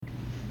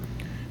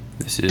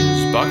This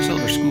is Box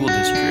Elder School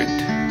District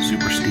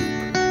Super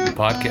Scoop, the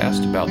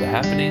podcast about the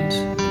happenings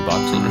in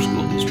Box Elder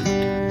School District.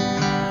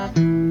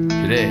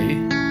 Today,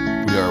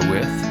 we are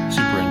with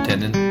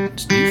Superintendent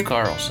Steve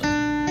Carlson.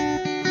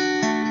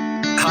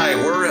 Hi,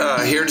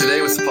 we're here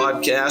today with the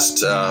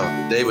podcast.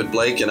 David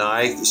Blake and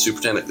I,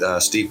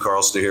 Superintendent Steve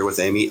Carlson, are here with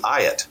Amy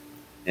Ayotte,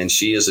 and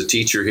she is a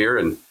teacher here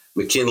in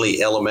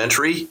McKinley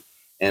Elementary.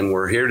 And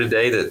we're here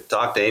today to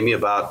talk to Amy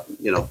about,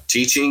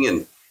 teaching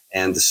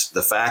and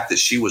the fact that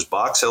she was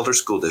Box Elder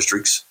School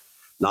District's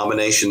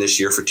nomination this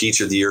year for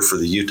Teacher of the Year for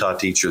the Utah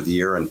Teacher of the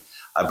Year. And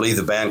I believe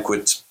the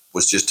banquet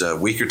was just a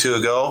week or two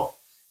ago.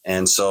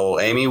 And so,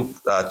 Amy,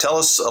 tell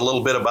us a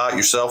little bit about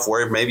yourself,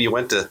 where maybe you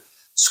went to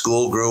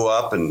school, grew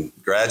up, and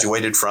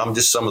graduated from,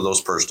 just some of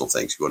those personal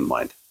things, you wouldn't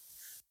mind.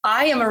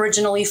 I am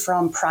originally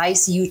from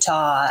Price,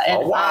 Utah,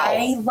 and wow.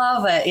 I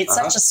love it. It's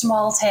such a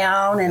small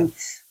town, and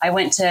I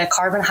went to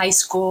Carbon High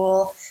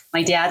School.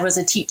 My dad was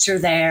a teacher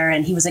there,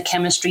 and he was a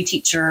chemistry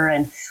teacher,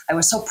 and I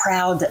was so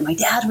proud that my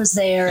dad was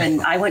there,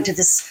 and I went to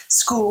this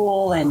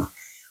school, and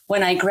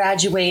when I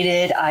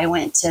graduated, I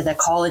went to the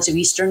College of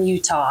Eastern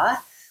Utah,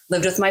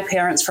 lived with my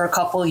parents for a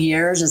couple of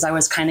years as I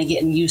was kind of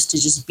getting used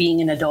to just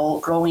being an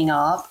adult growing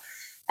up,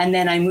 and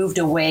then I moved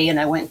away, and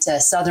I went to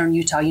Southern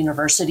Utah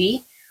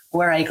University,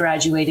 where I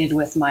graduated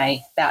with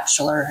my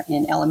bachelor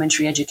in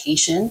elementary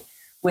education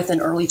with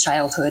an early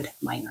childhood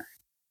minor.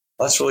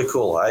 That's really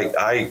cool.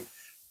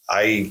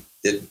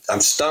 I'm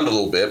stunned a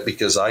little bit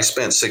because I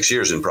spent 6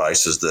 years in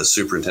Price as the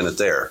superintendent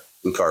there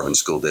in Carbon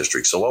School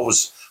District. So what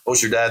was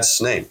your dad's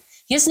name?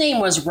 His name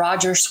was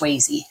Roger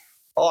Swayze.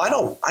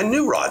 Oh, I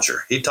knew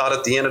Roger. He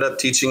ended up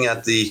teaching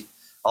at the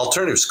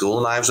alternative school,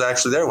 and I was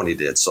actually there when he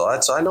did. So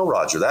I know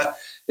Roger.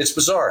 It's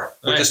bizarre.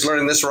 Nice. We're just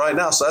learning this right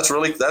now. So that's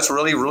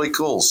really, really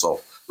cool.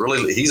 So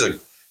really, he's a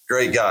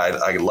great guy.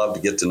 I'd love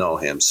to get to know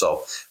him.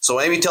 So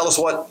Amy, tell us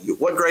what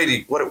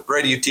grade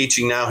are you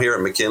teaching now here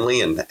at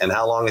McKinley, and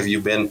how long have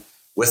you been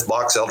with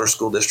Box Elder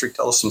School District?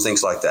 Tell us some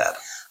things like that.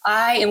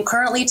 I am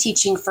currently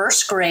teaching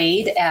first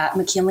grade at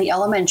McKinley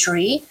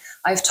Elementary.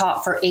 I've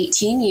taught for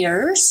 18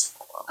 years.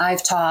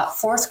 I've taught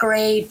fourth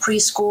grade,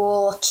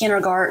 preschool,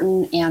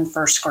 kindergarten, and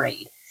first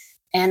grade.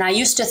 And I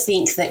used to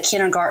think that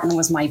kindergarten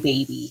was my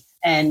baby.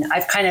 And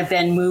I've kind of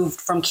been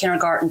moved from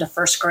kindergarten to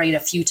first grade a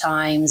few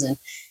times. And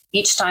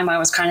each time I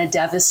was kind of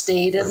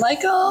devastated,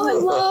 like, oh, I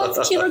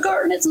love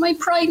kindergarten. It's my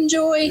pride and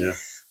joy. Yeah.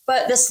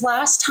 But this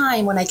last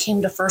time when I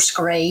came to first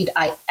grade,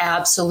 I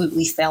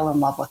absolutely fell in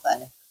love with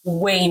it,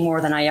 way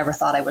more than I ever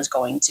thought I was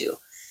going to.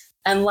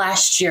 And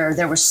last year,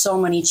 there were so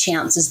many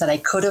chances that I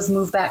could have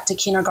moved back to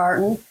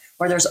kindergarten,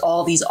 where there's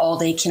all these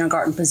all-day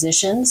kindergarten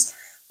positions.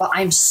 But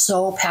I'm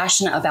so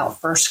passionate about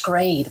first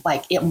grade.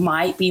 Like, it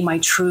might be my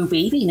true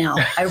baby now.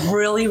 I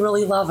really,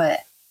 really love it.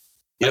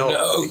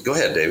 Go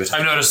ahead, David.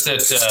 I've noticed that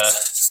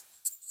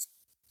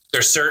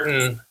there's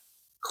certain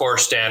core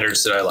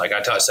standards that I like.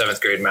 I taught seventh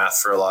grade math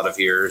for a lot of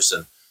years,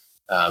 and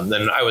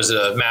then I was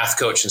a math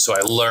coach, and so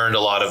I learned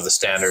a lot of the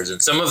standards.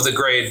 And some of the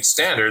grade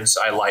standards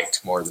I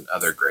liked more than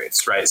other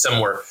grades, right?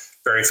 Some were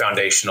very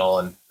foundational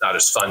and not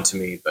as fun to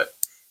me. But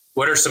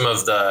what are some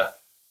of the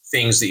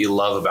things that you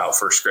love about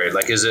first grade?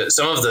 Like, is it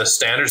some of the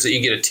standards that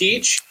you get to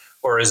teach,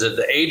 or is it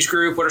the age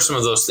group? What are some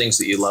of those things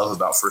that you love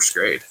about first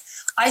grade?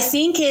 I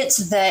think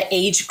it's the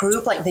age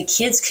group. Like, the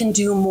kids can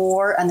do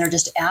more, and they're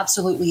just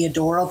absolutely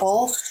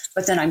adorable.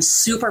 But then I'm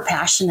super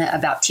passionate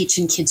about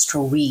teaching kids to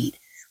read.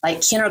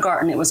 Like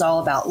kindergarten, it was all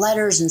about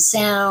letters and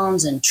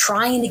sounds and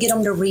trying to get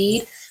them to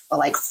read. But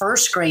like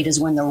first grade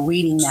is when the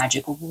reading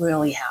magic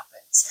really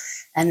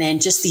happens. And then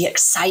just the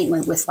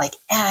excitement with like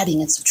adding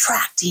and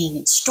subtracting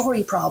and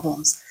story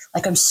problems.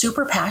 Like, I'm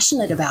super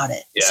passionate about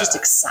it. It's just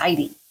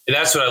exciting. And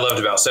that's what I loved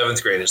about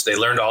seventh grade is they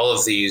learned all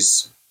of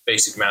these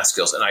basic math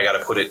skills, and I got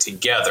to put it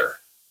together,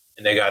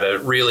 and they got to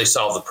really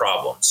solve the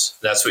problems.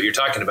 That's what you're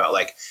talking about.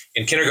 Like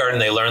in kindergarten,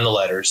 they learn the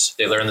letters,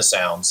 they learn the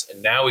sounds,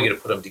 and now we get to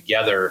put them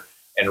together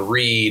and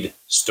read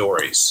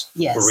stories.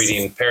 Yes. We're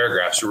reading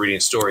paragraphs, we're reading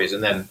stories,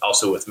 and then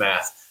also with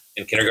math.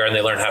 In kindergarten,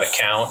 they learn how to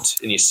count,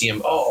 and you see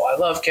them, oh, I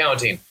love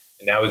counting.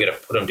 And now we get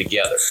to put them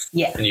together.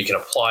 Yeah. And you can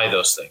apply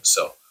those things.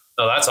 So,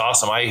 no, that's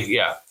awesome.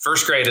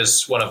 First grade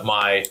is one of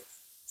my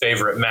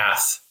favorite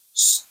math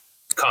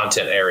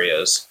content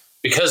areas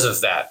because of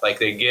that. Like,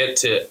 they get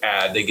to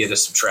add, they get to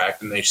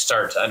subtract, and they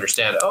start to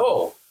understand,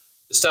 oh,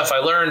 the stuff I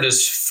learned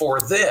is for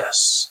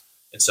this.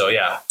 And so,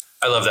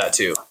 I love that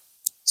too.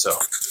 So,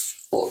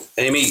 well,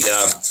 Amy,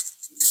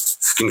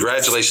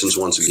 congratulations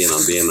once again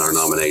on being our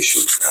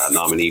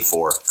nominee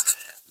for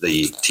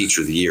the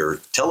Teacher of the Year.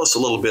 Tell us a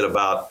little bit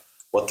about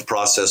what the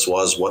process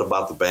was. What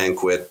about the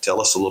banquet?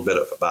 Tell us a little bit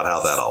about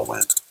how that all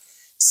went.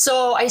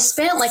 So I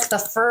spent like the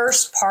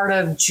first part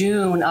of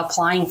June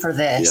applying for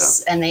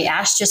this, and they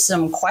asked you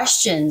some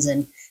questions.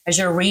 And as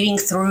you're reading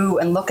through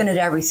and looking at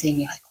everything,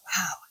 you're like,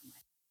 wow, I'm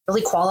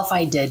really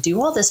qualified to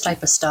do all this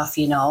type of stuff,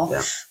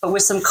 Yeah. But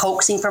with some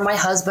coaxing from my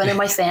husband and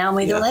my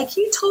family, they're like,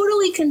 you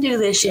totally can do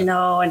this, And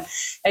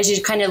as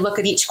you kind of look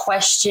at each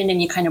question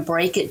and you kind of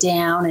break it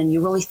down and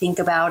you really think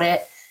about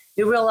it,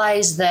 you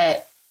realize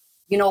that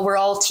we're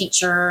all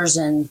teachers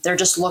and they're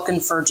just looking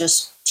for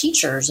just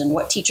teachers and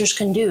what teachers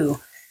can do.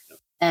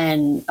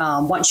 And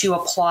once you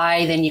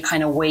apply, then you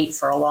kind of wait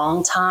for a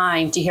long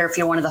time to hear if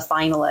you're one of the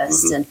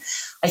finalists. Mm-hmm. And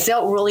I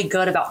felt really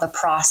good about the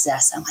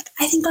process. I'm like,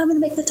 I think I'm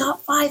going to make the top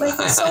 5. I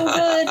feel so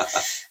good.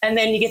 And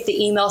then you get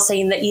the email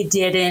saying that you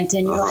didn't.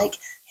 And you're like,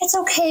 it's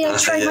okay. I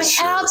tried my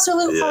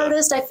absolute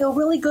hardest. I feel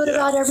really good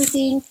about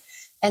everything.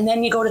 And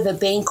then you go to the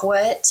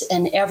banquet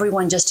and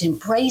everyone just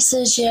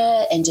embraces you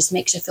and just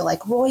makes you feel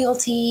like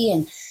royalty.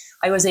 And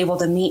I was able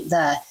to meet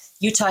the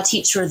Utah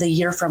Teacher of the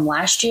Year from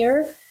last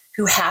year,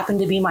 who happened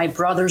to be my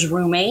brother's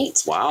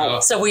roommate. Wow.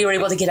 So we were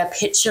able to get a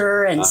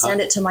picture and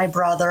send it to my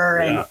brother.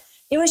 And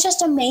it was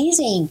just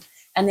amazing.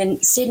 And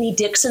then Sydney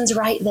Dixon's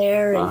right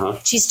there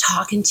and she's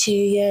talking to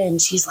you. And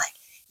she's like,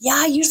 yeah,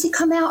 I usually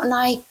come out and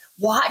I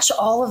watch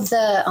all of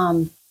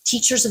the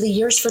teachers of the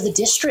years for the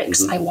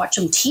districts. I watch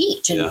them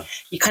teach and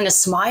you kind of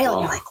smile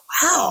and you're like,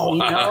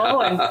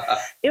 wow, and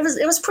it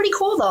was pretty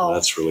cool though.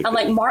 That's really and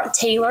good. Like Mark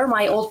Taylor,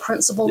 my old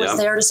principal was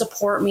there to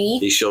support me.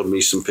 He showed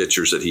me some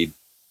pictures that he'd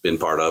been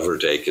part of or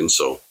taken.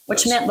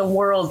 Which meant the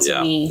world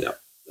to me. Yeah,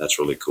 that's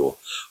really cool.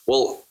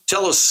 Well,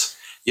 tell us,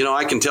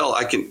 I can tell,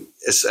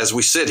 as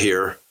we sit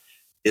here,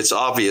 it's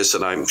obvious,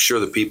 and I'm sure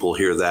the people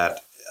hear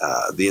that,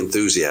 the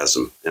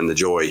enthusiasm and the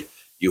joy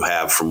you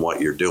have from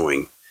what you're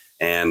doing.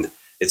 And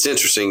it's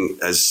interesting,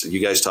 as you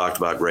guys talked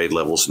about grade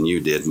levels and you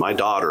did, my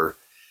daughter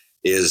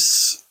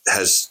has,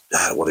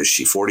 what is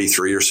she,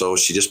 43 or so?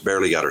 She just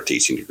barely got her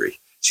teaching degree.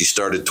 She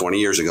started 20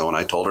 years ago and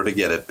I told her to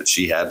get it, but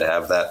she had to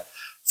have that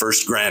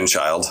first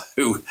grandchild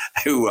who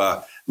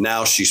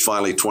now she's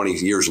finally 20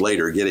 years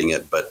later getting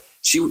it. But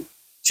she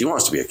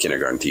wants to be a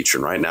kindergarten teacher.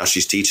 And right now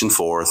she's teaching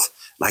 4th.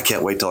 And I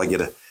can't wait till I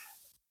get it.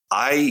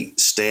 I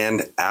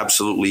stand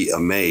absolutely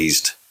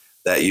amazed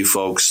that you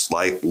folks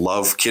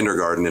love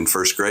kindergarten and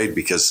first grade,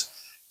 because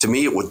to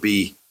me, it would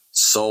be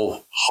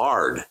so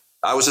hard.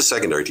 I was a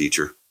secondary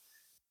teacher,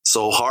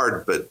 so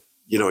hard, but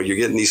you're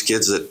getting these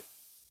kids that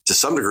to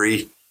some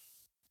degree,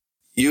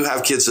 you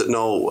have kids that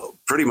know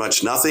pretty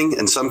much nothing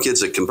and some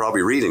kids that can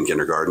probably read in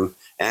kindergarten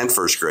and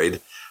first grade.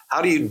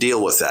 How do you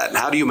deal with that? And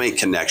how do you make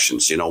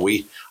connections?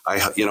 We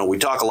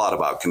talk a lot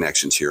about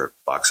connections here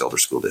at Box Elder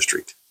School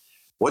District.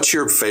 What's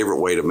your favorite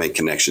way to make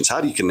connections? How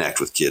do you connect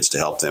with kids to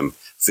help them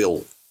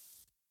feel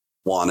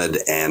wanted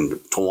and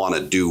to want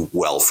to do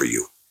well for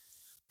you?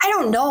 I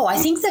don't know. I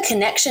think the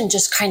connection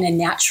just kind of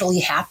naturally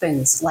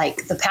happens.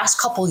 Like the past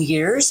couple of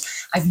years,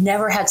 I've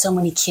never had so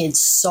many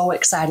kids so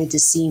excited to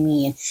see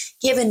me and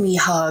giving me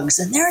hugs.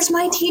 And there's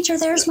my teacher,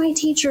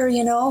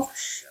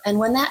 And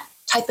when that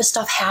type of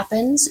stuff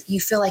happens,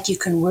 you feel like you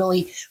can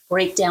really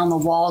break down the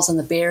walls and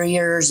the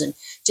barriers and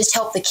just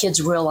help the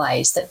kids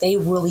realize that they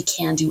really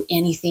can do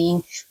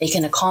anything. They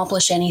can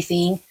accomplish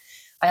anything.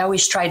 I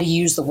always try to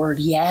use the word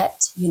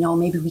yet.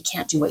 Maybe we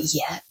can't do it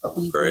yet, but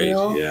we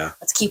will. Yeah.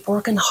 Let's keep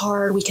working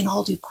hard. We can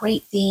all do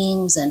great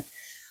things. And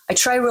I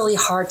try really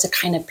hard to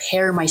kind of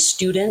pair my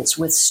students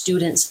with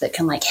students that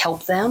can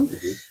help them.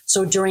 Mm-hmm.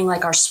 So during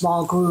our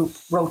small group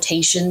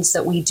rotations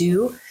that we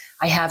do,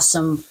 I have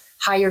some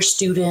higher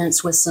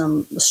students with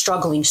some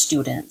struggling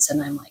students.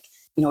 And I'm like,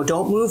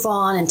 don't move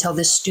on until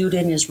this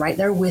student is right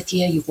there with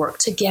you. You work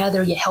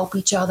together, you help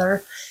each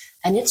other.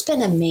 And it's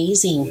been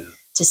amazing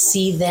to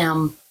see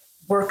them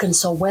working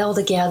so well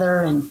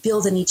together and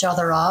building each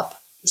other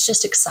up. It's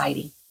just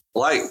exciting.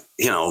 Well,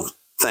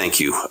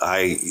 thank you.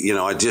 I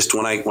just,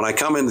 when I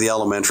come into the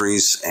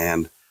elementaries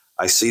and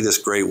I see this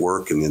great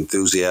work and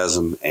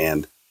enthusiasm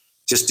and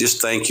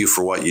just thank you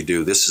for what you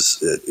do. This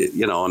is,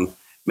 and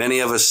many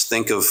of us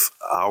think of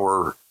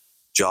our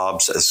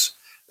jobs as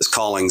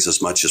callings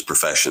as much as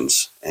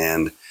professions.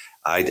 And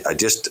I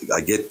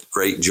get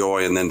great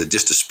joy. And then to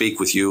speak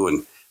with you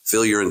and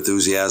feel your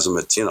enthusiasm.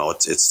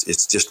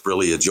 It's just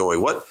really a joy.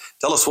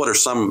 Tell us what are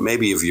some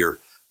maybe of your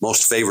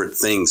most favorite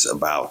things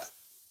about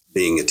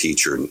being a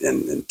teacher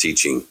and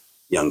teaching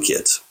young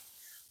kids?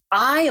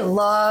 I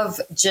love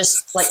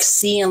just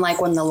seeing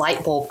when the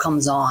light bulb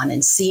comes on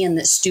and seeing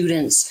that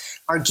students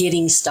are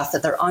getting stuff,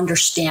 that they're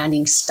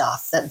understanding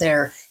stuff, that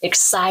they're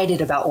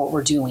excited about what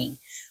we're doing.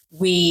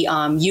 We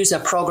use a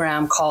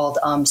program called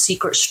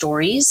Secret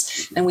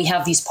Stories, and we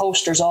have these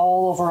posters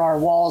all over our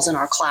walls in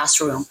our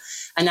classroom.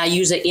 And I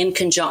use it in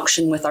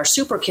conjunction with our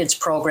Super Kids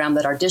program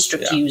that our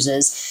district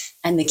uses.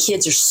 And the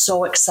kids are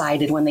so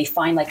excited when they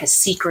find a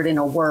secret in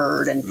a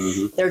word,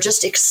 and they're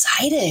just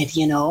excited,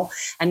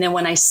 And then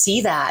when I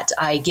see that,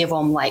 I give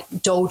them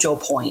dojo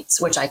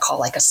points, which I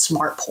call a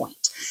smart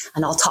point.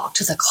 And I'll talk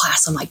to the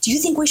class. I'm like, do you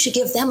think we should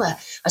give them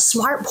a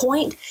smart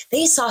point?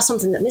 They saw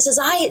something that Mrs.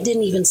 Ayotte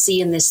didn't even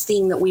see in this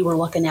thing that we were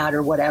looking at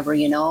or whatever,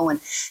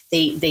 And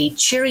they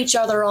cheer each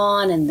other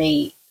on, and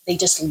they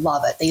just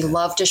love it. They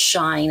love to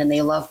shine, and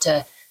they love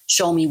to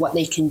show me what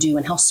they can do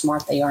and how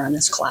smart they are in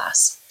this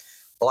class.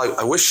 Well,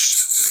 I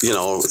wish,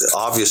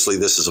 obviously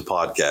this is a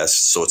podcast,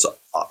 so it's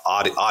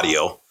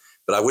audio,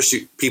 but I wish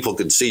people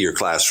could see your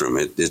classroom.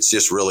 It's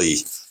just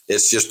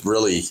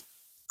really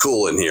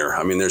cool in here.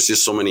 I mean, there's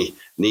just so many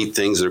neat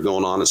things that are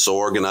going on. It's so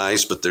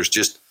organized, but there's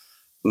just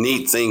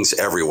neat things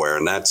everywhere.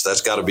 And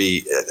that's got to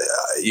be,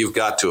 you've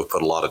got to have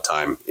put a lot of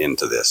time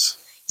into this.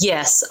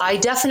 Yes, I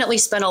definitely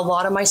spent a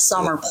lot of my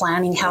summer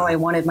planning how I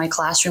wanted my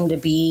classroom to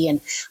be.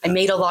 And I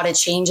made a lot of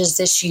changes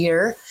this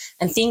year,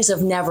 and things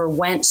have never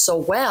went so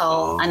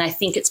well. And I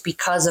think it's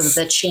because of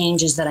the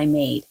changes that I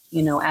made,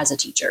 as a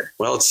teacher.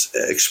 Well, it's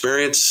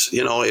experience,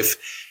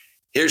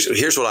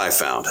 here's what I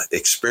found.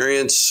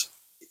 Experience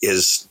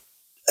is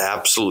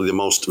absolutely the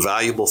most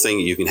valuable thing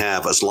you can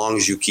have, as long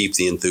as you keep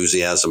the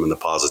enthusiasm and the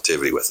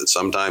positivity with it.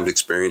 Sometimes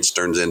experience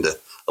turns into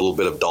a little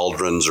bit of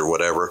doldrums or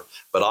whatever,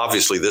 but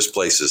obviously this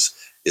place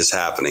is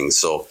happening.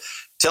 So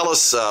tell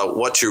us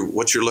what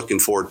you're looking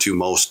forward to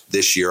most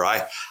this year.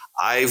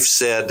 I've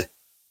said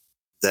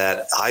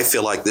that I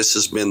feel like this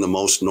has been the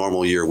most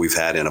normal year we've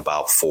had in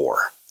about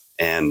 4.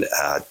 And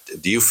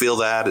do you feel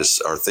that?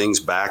 Are things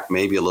back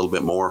maybe a little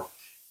bit more,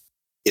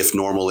 if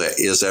normal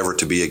is ever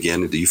to be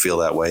again? Do you feel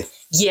that way?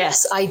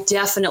 Yes, I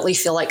definitely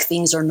feel like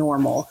things are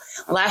normal.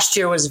 Last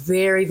year was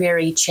very,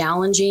 very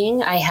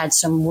challenging. I had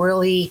some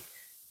really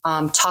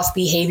tough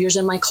behaviors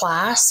in my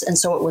class. And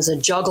so it was a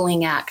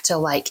juggling act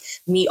to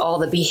meet all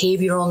the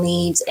behavioral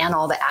needs and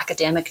all the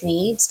academic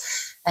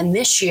needs. And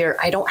this year,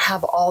 I don't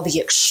have all the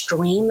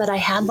extreme that I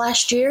had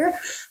last year.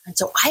 And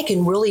so I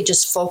can really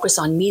just focus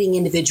on meeting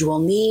individual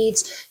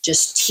needs,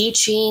 just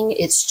teaching.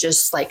 It's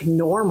just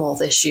normal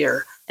this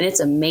year. And it's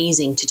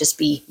amazing to just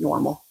be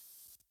normal.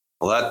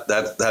 Well,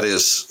 that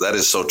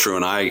is so true.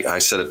 And I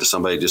said it to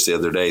somebody just the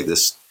other day.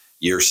 This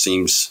year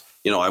seems,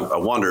 I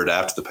wondered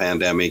after the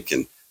pandemic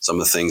and some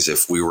of the things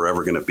if we were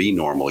ever going to be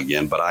normal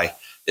again, but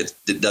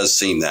it does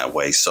seem that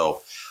way.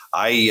 So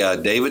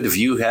David, have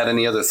you had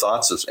any other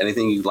thoughts of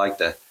anything you'd like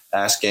to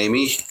ask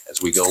Amy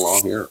as we go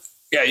along here?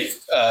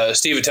 Yeah.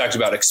 Steve had talked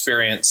about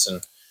experience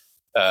and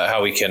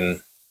how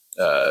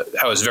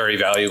it's very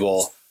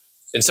valuable.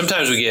 And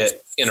sometimes we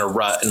get in a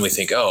rut and we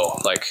think,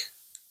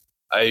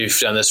 I've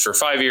done this for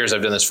 5 years.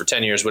 I've done this for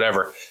 10 years,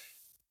 whatever.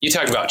 You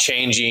talked about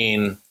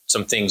changing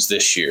some things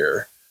this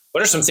year.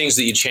 What are some things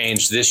that you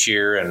changed this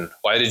year, and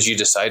why did you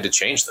decide to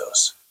change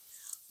those?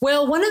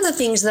 Well, one of the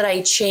things that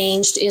I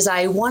changed is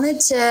I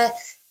wanted to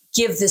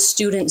give the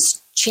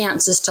students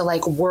chances to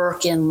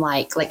work in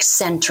like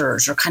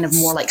centers or kind of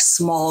more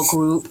small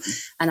group.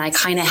 And I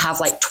kind of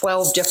have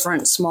 12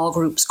 different small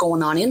groups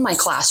going on in my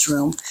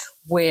classroom,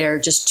 where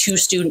just 2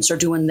 students are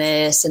doing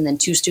this and then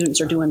 2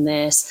 students are doing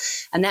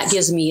this. And that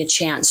gives me a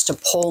chance to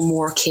pull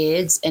more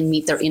kids and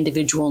meet their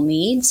individual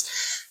needs.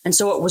 And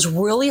so it was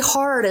really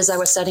hard as I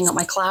was setting up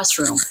my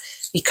classroom,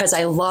 because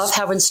I love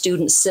having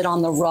students sit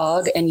on the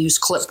rug and use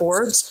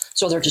clipboards,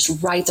 so they're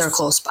just right there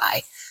close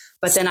by.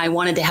 But then I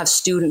wanted to have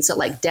students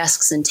at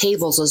desks and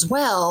tables as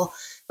well.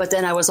 But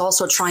then I was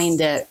also trying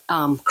to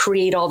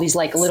create all these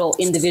little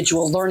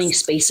individual learning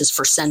spaces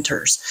for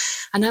centers.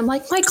 And I'm my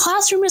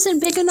classroom isn't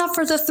big enough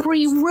for the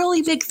 3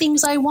 really big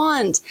things I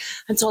want.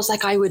 And so it's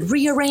I would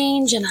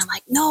rearrange, and I'm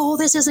no,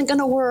 this isn't going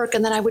to work.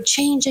 And then I would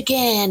change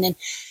again. And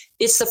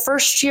it's the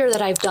first year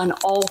that I've done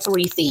all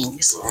 3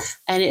 things.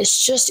 And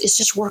it's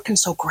just working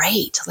so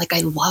great.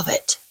 I love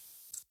it.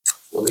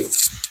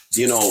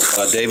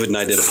 David and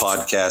I did a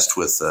podcast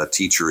with a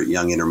teacher at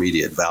Young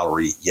Intermediate,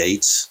 Valerie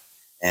Yates,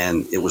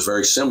 and it was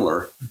very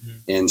similar. Mm-hmm.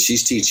 And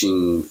she's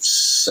teaching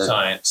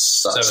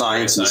science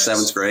in the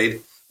 7th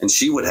grade, and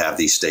she would have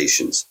these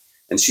stations.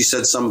 And she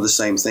said some of the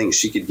same things.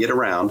 She could get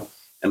around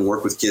and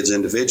work with kids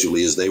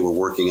individually as they were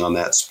working on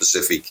that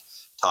specific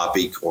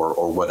topic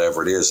or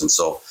whatever it is. And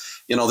so,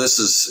 this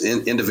is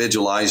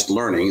individualized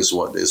learning is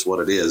what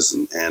it is.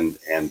 And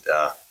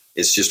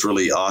it's just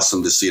really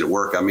awesome to see it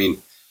work. I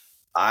mean,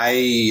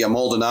 I am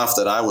old enough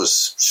that I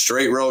was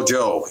straight row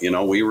Joe.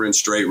 We were in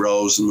straight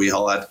rows, and we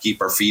all had to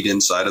keep our feet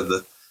inside of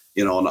the,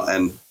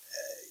 and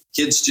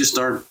kids just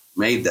aren't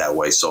made that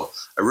way. So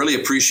I really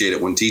appreciate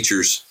it when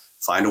teachers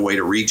find a way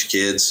to reach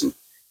kids and,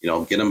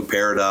 get them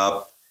paired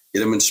up,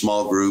 get them in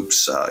small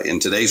groups. In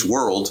today's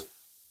world,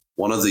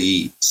 one of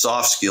the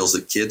soft skills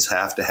that kids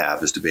have to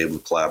have is to be able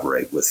to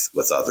collaborate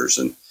with others.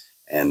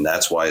 And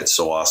that's why it's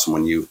so awesome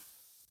when you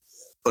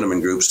put them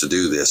in groups to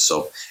do this.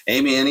 So,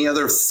 Amy, any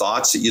other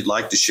thoughts that you'd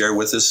like to share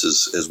with us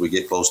as we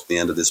get close to the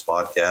end of this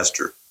podcast,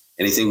 or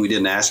anything we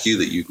didn't ask you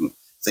that you can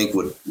think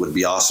would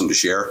be awesome to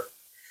share?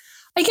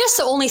 I guess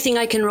the only thing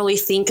I can really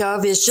think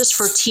of is just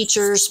for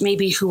teachers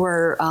maybe who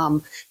are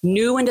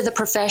new into the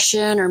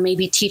profession, or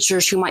maybe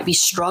teachers who might be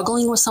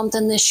struggling with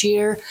something this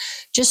year.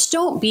 Just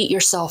don't beat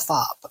yourself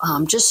up.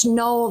 Just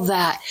know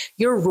that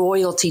you're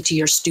royalty to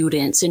your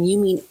students and you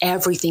mean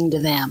everything to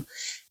them.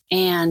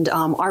 And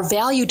our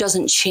value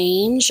doesn't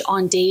change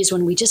on days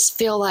when we just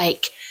feel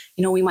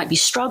we might be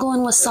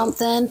struggling with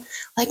something.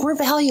 We're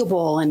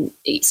valuable. And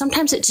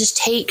sometimes it just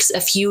takes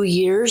a few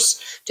years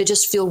to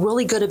just feel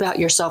really good about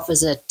yourself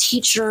as a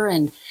teacher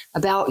and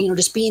about,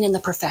 just being in the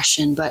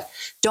profession. But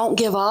don't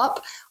give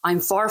up. I'm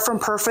far from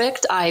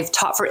perfect. I've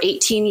taught for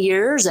 18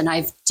 years, and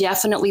I've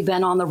definitely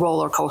been on the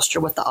roller coaster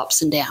with the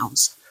ups and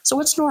downs. So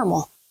it's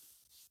normal.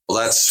 Well,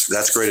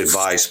 that's great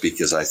advice,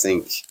 because I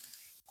think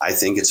I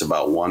think it's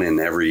about 1 in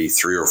every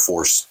 3 or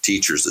 4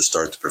 teachers that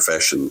start the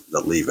profession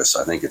that leave us.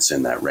 I think it's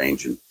in that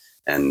range.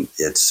 And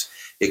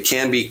it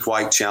can be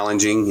quite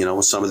challenging,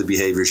 with some of the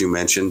behaviors you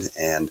mentioned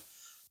and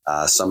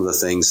some of the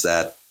things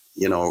that,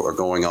 are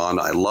going on.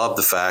 I love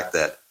the fact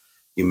that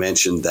you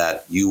mentioned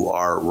that you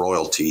are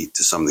royalty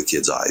to some of the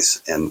kids'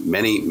 eyes. And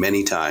many,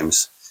 many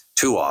times,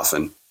 too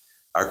often,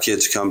 our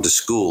kids come to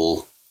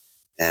school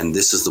and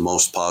this is the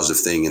most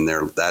positive thing in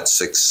that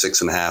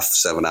 6.5,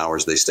 7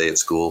 hours they stay at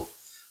school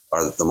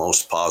are the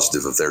most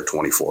positive of their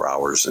 24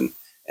 hours.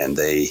 And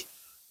they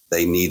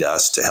need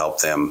us to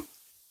help them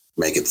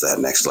make it to that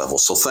next level.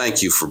 So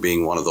thank you for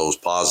being one of those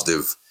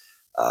positive,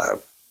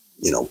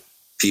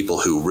 people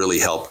who really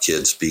help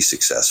kids be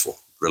successful.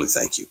 Really,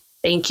 thank you.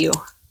 Thank you.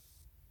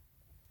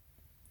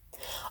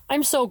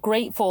 I'm so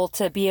grateful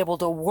to be able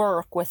to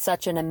work with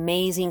such an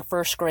amazing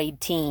first grade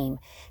team.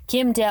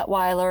 Kim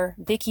Detweiler,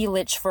 Vicki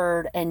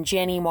Litchford, and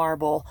Jenny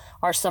Marble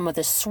are some of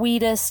the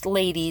sweetest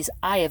ladies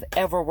I have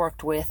ever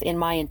worked with in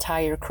my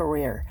entire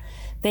career.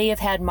 They have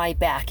had my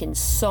back in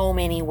so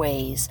many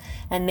ways,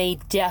 and they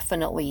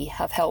definitely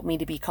have helped me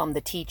to become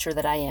the teacher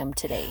that I am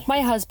today.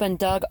 My husband,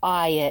 Doug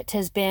Ayotte,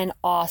 has been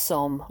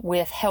awesome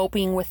with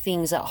helping with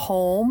things at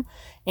home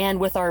and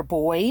with our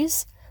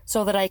boys,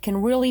 so that I can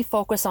really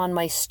focus on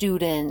my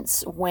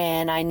students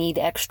when I need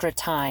extra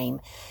time.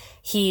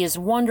 He is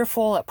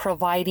wonderful at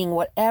providing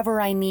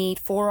whatever I need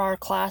for our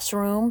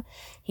classroom.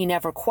 He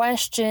never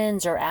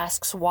questions or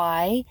asks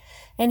why.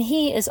 And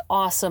he is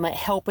awesome at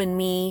helping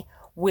me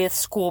with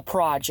school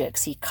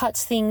projects. He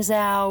cuts things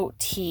out.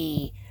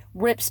 He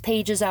rips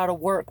pages out of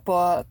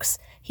workbooks.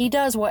 He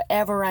does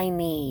whatever I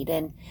need.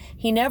 And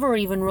he never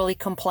even really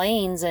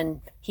complains.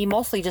 And he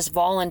mostly just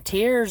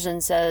volunteers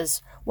and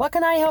says, "What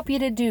can I help you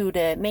to do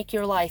to make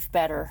your life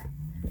better?"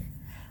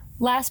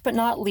 Last but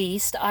not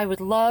least, I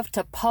would love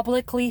to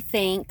publicly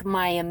thank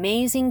my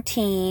amazing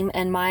team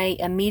and my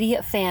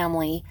immediate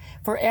family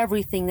for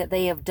everything that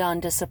they have done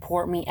to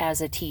support me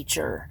as a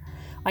teacher.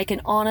 I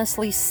can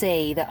honestly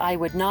say that I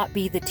would not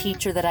be the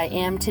teacher that I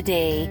am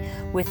today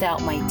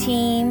without my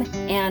team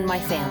and my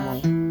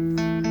family.